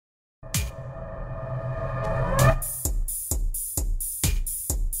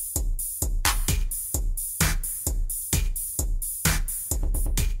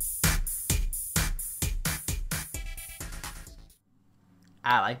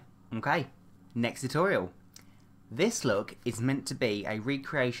Hello. Okay, next tutorial. This look is meant to be a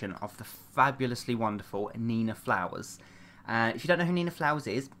recreation of the fabulously wonderful Nina Flowers. If you don't know who Nina Flowers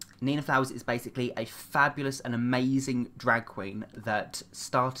is basically a fabulous and amazing drag queen that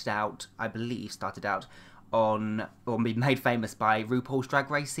started out, I believe, on, or made famous by RuPaul's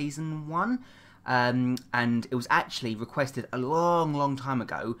Drag Race Season 1. And it was actually requested a long time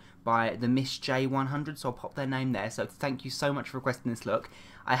ago by the Miss J100, so I'll pop their name there. So thank you so much for requesting this look.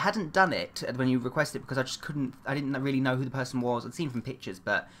 I hadn't done it when you requested it because I didn't really know who the person was. I'd seen from pictures,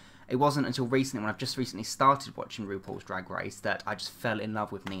 but it wasn't until recently, when I've just recently started watching RuPaul's Drag Race, that I just fell in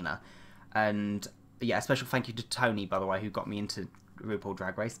love with Nina. And yeah, a special thank you to Tony, by the way, who got me into RuPaul's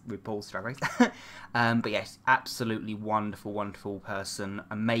Drag Race. But yes, absolutely wonderful person,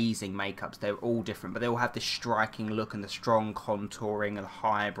 amazing makeups. They're all different, but they all have this striking look and the strong contouring and the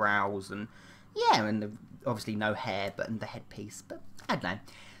high brows, and yeah, and obviously no hair, but and the headpiece, but I don't know.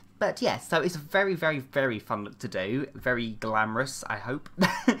 But yeah, so it's a very fun look to do, very glamorous, I hope.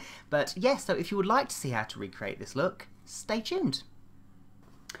 But yeah, so if you would like to see how to recreate this look, stay tuned.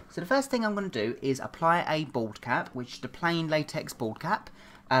 So the first thing I'm going to do is apply a bald cap, which is the plain latex bald cap,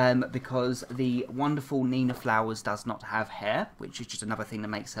 because the wonderful Nina Flowers does not have hair, which is just another thing that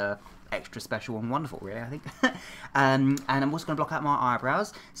makes her extra special and wonderful, really, I think. And I'm also going to block out my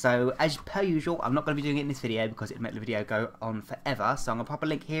eyebrows. So as per usual, I'm not going to be doing it in this video because it would make the video go on forever. So I'm going to pop a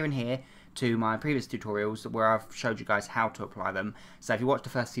link here and here to my previous tutorials where I've showed you guys how to apply them. So if you watch the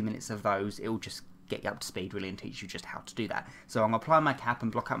first few minutes of those, it will just get you up to speed really and teach you just how to do that. So I'm going to apply my cap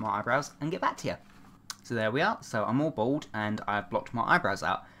and block out my eyebrows and get back to you. So there we are. So I'm all bald and I've blocked my eyebrows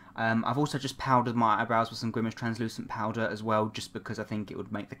out. I've also just powdered my eyebrows with some Grimas translucent powder as well, just because I think it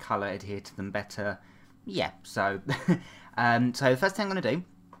would make the colour adhere to them better. Yeah, so so the first thing I'm going to do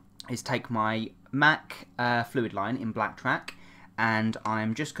is take my M.A.C fluid line in black track, and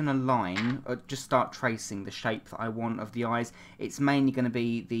I'm just going to just start tracing the shape that I want of the eyes. It's mainly going to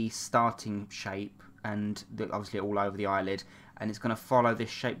be the starting shape, and obviously all over the eyelid, and it's going to follow this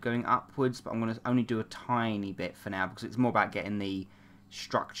shape going upwards, but I'm going to only do a tiny bit for now because it's more about getting the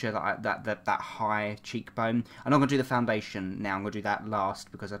structure, that high cheekbone. I'm not going to do the foundation now, I'm going to do that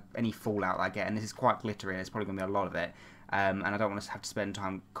last because of any fallout I get, and this is quite glittery, there's probably going to be a lot of it, and I don't want to have to spend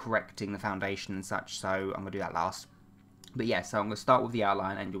time correcting the foundation and such, so I'm going to do that last. But yeah, so I'm going to start with the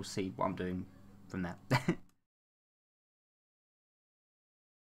outline and you'll see what I'm doing from there.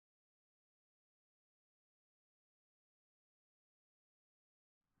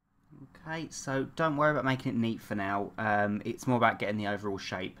 Okay, so don't worry about making it neat for now. It's more about getting the overall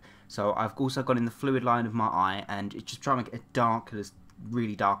shape. So I've also got in the fluid line of my eye, and it's just trying to make it as dark, as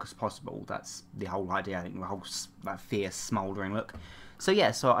really dark as possible. That's the whole idea, I think, the whole that fierce, smouldering look. So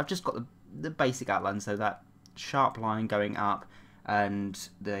yeah, so I've just got the basic outline, so that sharp line going up and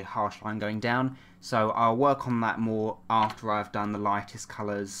the harsh line going down. So I'll work on that more after I've done the lightest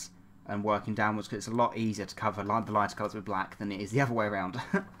colours and working downwards, because it's a lot easier to cover the lighter colours with black than it is the other way around.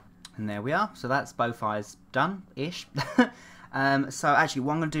 And there we are, so that's both eyes done-ish. So actually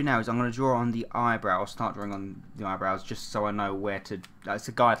what I'm going to do now is I'm going to draw on the eyebrow, start drawing on the eyebrows just so I know where to, it's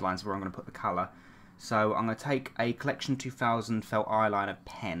the guidelines where I'm going to put the colour. So I'm going to take a Collection 2000 felt eyeliner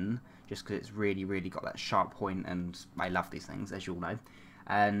pen, just because it's really got that sharp point, and I love these things, as you all know.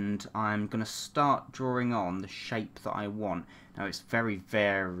 And I'm going to start drawing on the shape that I want. Now it's very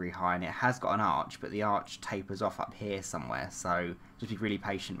high, and it has got an arch, but the arch tapers off up here somewhere, so just be really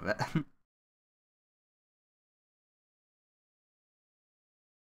patient with it. So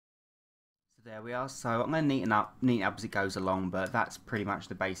there we are. So I'm going to neaten it up as it goes along, but that's pretty much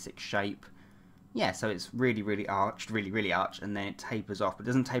the basic shape. Yeah, so it's really arched, really arched, and then it tapers off, but it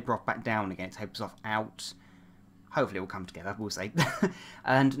doesn't taper off back down again, it tapers off out. Hopefully it will come together, we'll see.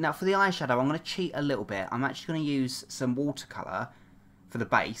 And now for the eyeshadow, I'm going to cheat a little bit. I'm actually going to use some watercolour for the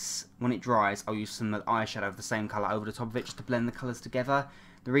base. When it dries, I'll use some eyeshadow of the same colour over the top of it just to blend the colours together.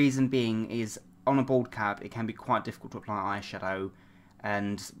 The reason being is, on a bald cap, it can be quite difficult to apply eyeshadow,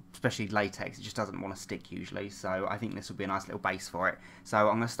 and especially latex, it just doesn't want to stick usually, so I think this will be a nice little base for it. So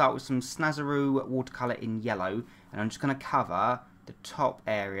I'm going to start with some Snazaroo watercolour in yellow, and I'm just going to cover the top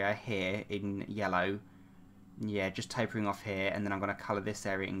area here in yellow. Yeah, just tapering off here, and then I'm going to colour this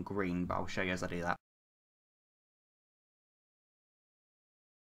area in green, but I'll show you as I do that.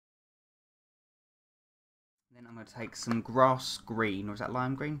 Then I'm going to take some grass green, or is that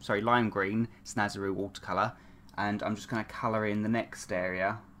lime green? Sorry, lime green Snazaroo watercolour, and I'm just going to colour in the next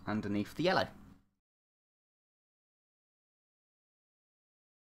area underneath the yellow.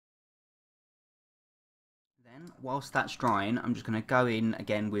 Then, whilst that's drying, I'm just going to go in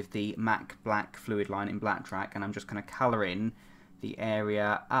again with the M.A.C black fluid line in black track, and I'm just going to colour in the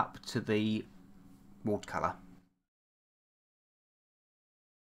area up to the watercolour.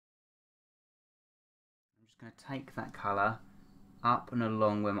 I'm just going to take that colour up and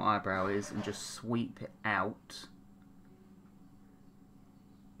along where my eyebrow is and just sweep it out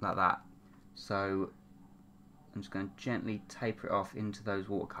like that. So I'm just going to gently taper it off into those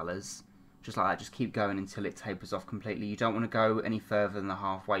watercolours, just like that. Just keep going until it tapers off completely. You don't want to go any further than the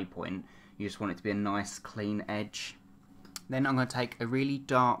halfway point. You just want it to be a nice clean edge. Then I'm going to take a really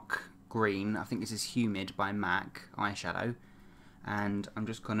dark green, I think this is Humid by M.A.C eyeshadow, and I'm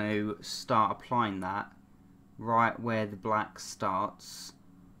just going to start applying that right where the black starts,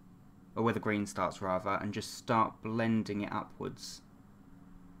 or where the green starts rather, and just start blending it upwards.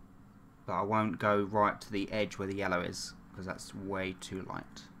 But I won't go right to the edge where the yellow is, because that's way too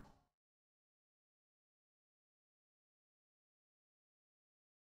light.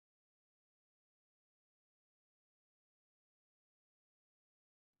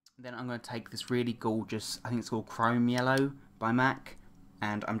 Then I'm going to take this really gorgeous, I think it's called Chrome Yellow by M.A.C,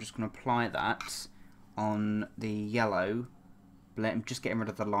 and I'm just going to apply that on the yellow, just getting rid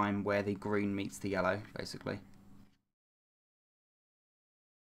of the line where the green meets the yellow, basically.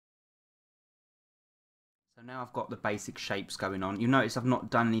 So now I've got the basic shapes going on. You'll notice I've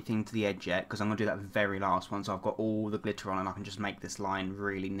not done anything to the edge yet, because I'm going to do that very last one, so I've got all the glitter on and I can just make this line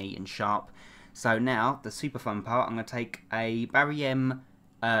really neat and sharp. So now, the super fun part, I'm going to take a Barry M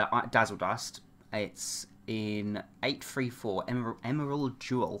Dazzle Dust. It's in 834 Emerald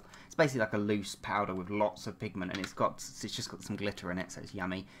Jewel. It's basically like a loose powder with lots of pigment, and it's just got some glitter in it, so it's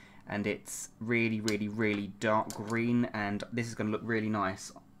yummy. And it's really, really, really dark green, and this is going to look really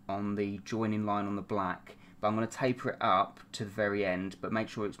nice on the joining line on the black. But I'm going to taper it up to the very end, but make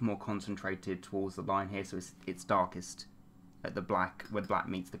sure it's more concentrated towards the line here, so it's darkest at the black, where the black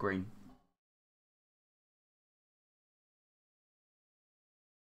meets the green.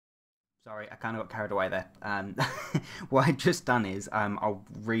 Sorry, I kind of got carried away there. What I've just done is, I'll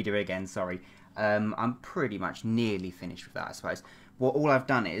redo it again, sorry. I'm pretty much nearly finished with that, I suppose. All I've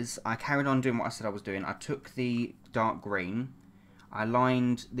done is, I carried on doing what I said I was doing. I took the dark green, I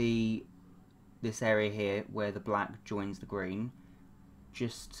lined this area here where the black joins the green,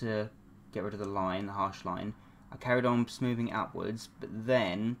 just to get rid of the line, the harsh line. I carried on smoothing it upwards, but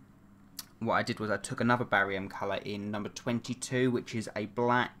then what I did was I took another Barry M colour in number 22, which is a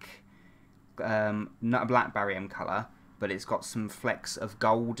black, not a black Barry M colour, but it's got some flecks of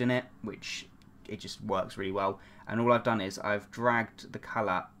gold in it, which it just works really well. And all I've done is I've dragged the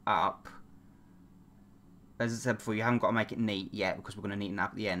colour up. As I said before, you haven't got to make it neat yet, because we're going to neaten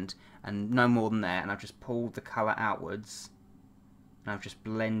up at the end, and no more than there. And I've just pulled the colour outwards, and I've just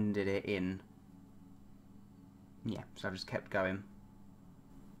blended it in. Yeah, so I've just kept going.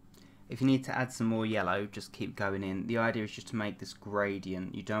 If you need to add some more yellow, just keep going in. The idea is just to make this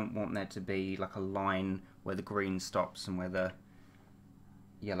gradient. You don't want there to be like a line where the green stops and where the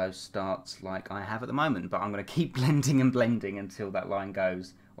yellow starts, like I have at the moment. But I'm going to keep blending and blending until that line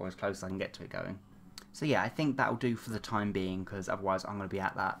goes, or as close as I can get to it going. So yeah, I think that'll do for the time being, because otherwise I'm going to be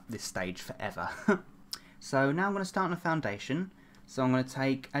at this stage forever. So now I'm going to start on a foundation. So I'm going to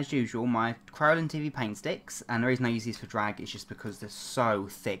take, as usual, my Kryolan TV paint sticks, and the reason I use these for drag is just because they're so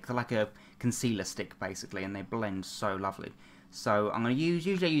thick. They're like a concealer stick, basically, and they blend so lovely. So I'm going to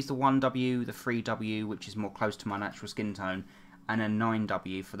usually I use the 1W, the 3W, which is more close to my natural skin tone, and a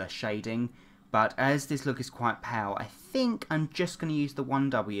 9W for the shading. But as this look is quite pale, I think I'm just going to use the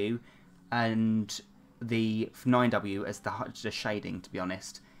 1W and the 9W as the shading, to be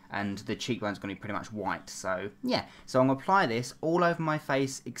honest. And the cheekbone's going to be pretty much white, so yeah. So I'm going to apply this all over my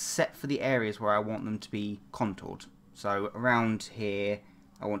face except for the areas where I want them to be contoured. So around here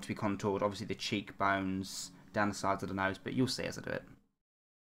I want to be contoured, obviously the cheekbones, down the sides of the nose, but you'll see as I do it.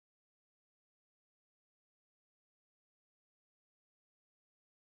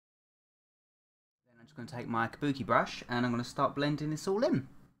 Then I'm just going to take my kabuki brush and I'm going to start blending this all in.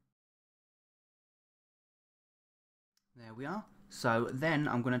 There we are. So then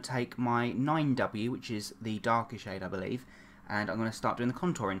I'm going to take my 9W, which is the darker shade I believe, and I'm going to start doing the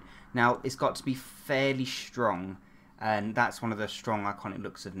contouring. Now it's got to be fairly strong, and that's one of the strong iconic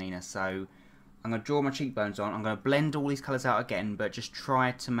looks of Nina. So I'm going to draw my cheekbones on, I'm going to blend all these colours out again, but just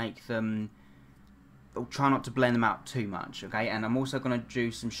try to make them, try not to blend them out too much, okay? And I'm also going to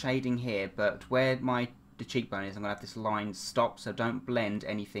do some shading here, but where the cheekbone is, I'm going to have this line stop, so don't blend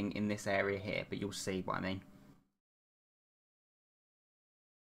anything in this area here, but you'll see what I mean.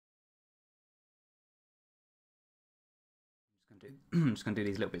 I'm just going to do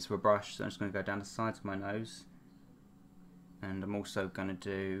these little bits with a brush, so I'm just going to go down the sides of my nose, and I'm also going to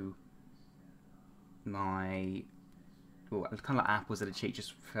do my well, kind of like apples at a cheek,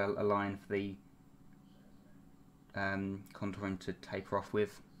 just for a line for the contouring to taper off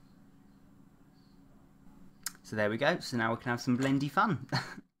with. So there we go. So now we can have some blendy fun. So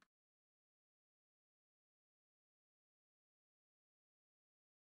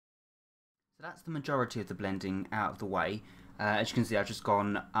that's the majority of the blending out of the way. As you can see, I've just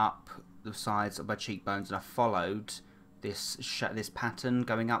gone up the sides of my cheekbones and I followed this pattern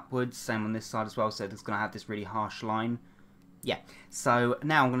going upwards. Same on this side as well, so it's going to have this really harsh line. Yeah, so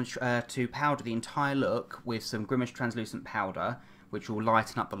now I'm going to powder the entire look with some Grimas translucent powder, which will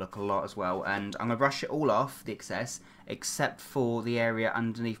lighten up the look a lot as well. And I'm going to brush it all off, the excess, except for the area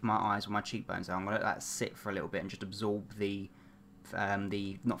underneath my eyes or my cheekbones. So I'm going to let that sit for a little bit and just absorb the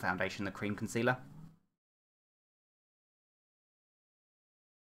not foundation, the cream concealer.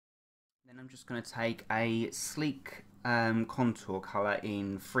 Then I'm just going to take a sleek contour colour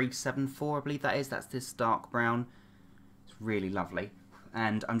in 374, I believe that is. That's this dark brown. It's really lovely.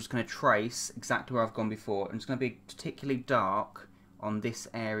 And I'm just going to trace exactly where I've gone before. I'm just going to be particularly dark on this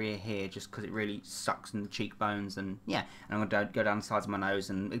area here, just because it really sucks in the cheekbones. And yeah, and I'm going to go down the sides of my nose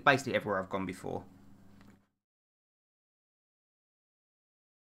and basically everywhere I've gone before.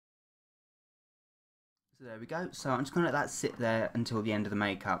 So there we go. So I'm just going to let that sit there until the end of the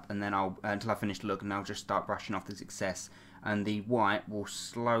makeup, and then until I finish the look, and I'll just start brushing off this excess. And the white will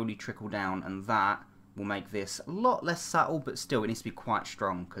slowly trickle down, and that will make this a lot less subtle, but still it needs to be quite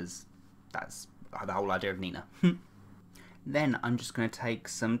strong, because that's the whole idea of Nina. Then I'm just going to take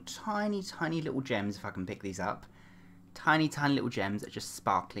some tiny little gems, if I can pick these up. Tiny little gems that are just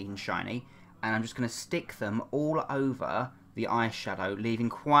sparkly and shiny, and I'm just going to stick them all over the eyeshadow, leaving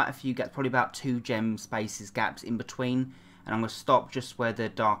quite a few gaps, probably about 2 gem gaps in between. And I'm going to stop just where the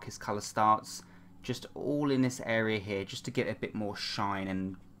darkest colour starts, just all in this area here, just to get a bit more shine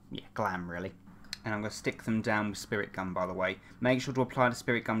and yeah, glam really. And I'm going to stick them down with Spirit Gum, by the way. Make sure to apply the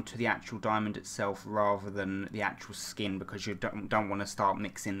Spirit Gum to the actual diamond itself rather than the actual skin, because you don't want to start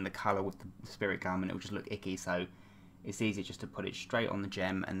mixing the colour with the Spirit Gum and it will just look icky. So it's easy just to put it straight on the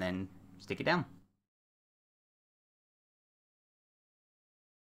gem and then stick it down.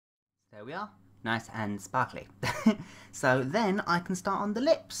 There we are, nice and sparkly. So then I can start on the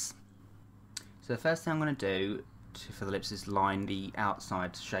lips. So the first thing I'm going to do for the lips is line the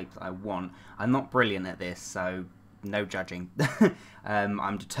outside shape that I want. I'm not brilliant at this, so no judging.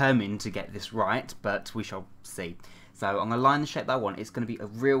 I'm determined to get this right, but we shall see. So I'm going to line the shape that I want. It's going to be a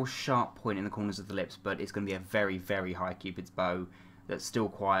real sharp point in the corners of the lips, but it's going to be a very high Cupid's bow that's still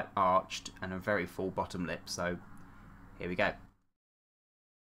quite arched and a very full bottom lip. So here we go.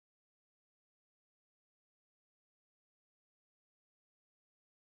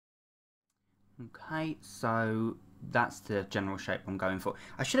 Okay, so that's the general shape I'm going for.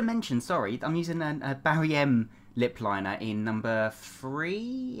 I should have mentioned, sorry, I'm using a Barry M lip liner in number 3.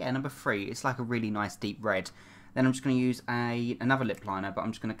 Yeah, number 3. It's like a really nice deep red. Then I'm just going to use another lip liner, but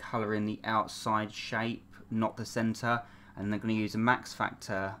I'm just going to colour in the outside shape, not the centre. And then I'm going to use a Max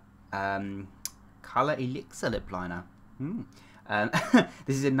Factor Colour Elixir lip liner.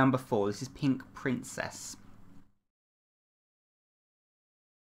 This is in number 4. This is Pink Princess.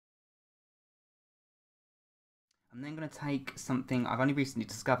 I'm then going to take something I've only recently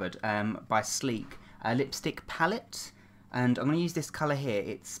discovered by Sleek, a lipstick palette, and I'm going to use this colour here.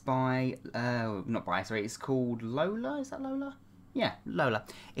 It's by, it's called Lola, is that Lola? Yeah, Lola.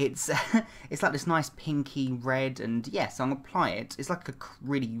 It's it's like this nice pinky red, and yeah, so I'm going to apply it. It's like a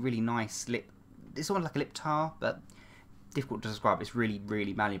really nice lip, it's almost like a lip tar, but difficult to describe. It's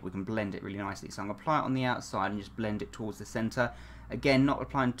really malleable. We can blend it really nicely. So I'm going to apply it on the outside and just blend it towards the centre. Again, not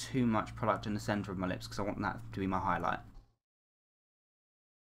applying too much product in the centre of my lips because I want that to be my highlight.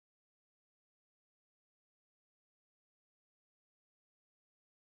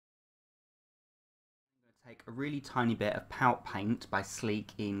 I'm going to take a really tiny bit of Pout Paint by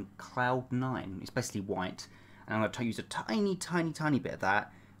Sleek in Cloud 9. It's basically white. And I'm going to use a tiny bit of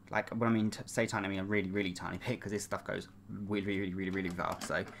that. Like, when I mean say tiny, I mean a really tiny bit, because this stuff goes really far.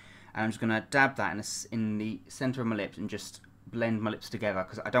 So, and I'm just going to dab that in the centre of my lips and just blend my lips together,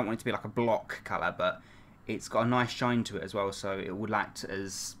 because I don't want it to be like a block colour, but it's got a nice shine to it as well, so it will act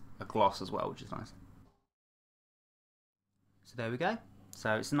as a gloss as well, which is nice. So there we go.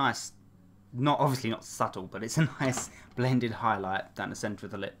 So it's a nice, obviously not subtle, but it's a nice blended highlight down the centre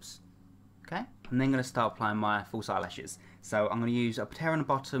of the lips. Okay, I'm then going to start applying my false eyelashes. So I'm going to use a pair on the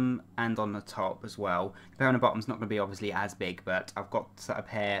bottom and on the top as well. The pair on the bottom is not going to be obviously as big, but I've got a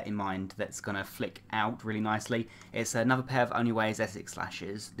pair in mind that's going to flick out really nicely. It's another pair of Only Way is Essex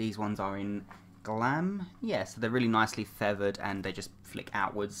lashes. These ones are in Glam. Yeah, so they're really nicely feathered and they just flick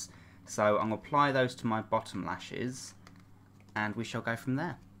outwards. So I'm going to apply those to my bottom lashes. and we shall go from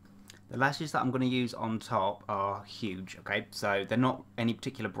there. The lashes that I'm going to use on top are huge, okay? So they're not any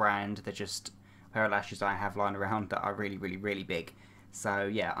particular brand, they're just a pair of lashes I have lying around that are really, really, really big. So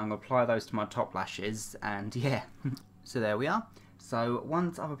yeah, I'm going to apply those to my top lashes, and yeah, so there we are. So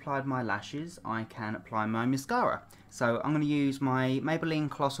once I've applied my lashes, I can apply my mascara. So I'm going to use my Maybelline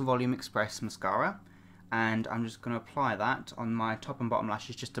Colossal Volume Express mascara, and I'm just going to apply that on my top and bottom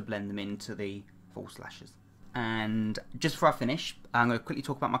lashes just to blend them into the false lashes. And just before I finish, I'm going to quickly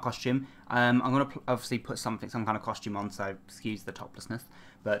talk about my costume. I'm going to obviously put some kind of costume on, so excuse the toplessness.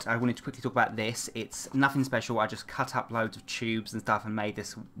 But I wanted to quickly talk about this. It's nothing special. I just cut up loads of tubes and stuff and made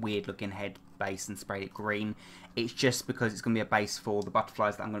this weird looking head base and sprayed it green. It's just because it's going to be a base for the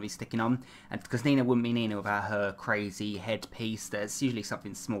butterflies that I'm going to be sticking on. And because Nina wouldn't be Nina without her crazy headpiece. There's usually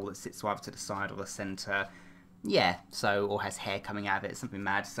something small that sits either to the side or the centre. Yeah, so, or has hair coming out of it, something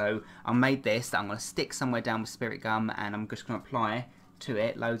mad. So I made this that I'm going to stick somewhere down with Spirit Gum, and I'm just going to apply to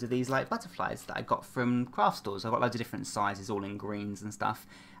it loads of these like butterflies that I got from craft stores. I've got loads of different sizes, all in greens and stuff.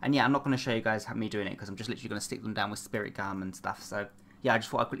 And yeah, I'm not going to show you guys how me doing it, because I'm just literally going to stick them down with Spirit Gum and stuff. So yeah, I just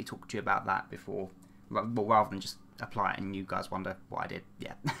thought I'd quickly talk to you about that before, well, rather than just apply it and you guys wonder what I did.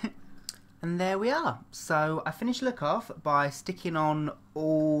 Yeah. And there we are. So I finished the look off by sticking on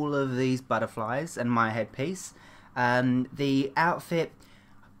all of these butterflies and my headpiece. The outfit,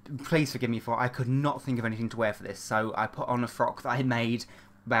 please forgive me for, I could not think of anything to wear for this. So I put on a frock that I made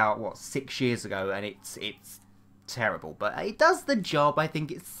about, what, 6 years ago, and it's terrible. But it does the job. I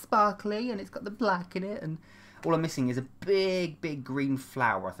think it's sparkly and it's got the black in it, and all I'm missing is a big, big green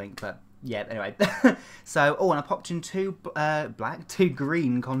flower, I think, but yeah, anyway. So, and I popped in two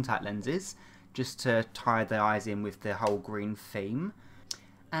green contact lenses just to tie the eyes in with the whole green theme.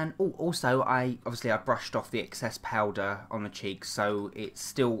 And also, I brushed off the excess powder on the cheeks, so it's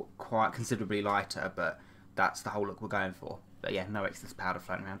still quite considerably lighter, but that's the whole look we're going for. But yeah, no excess powder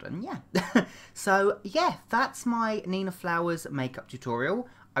floating around, and yeah. So yeah, that's my Nina Flowers makeup tutorial.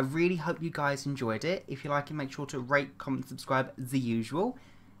 I really hope you guys enjoyed it. If you like it, make sure to rate, comment, subscribe, the usual.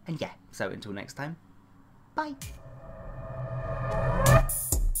 And yeah, so until next time, bye.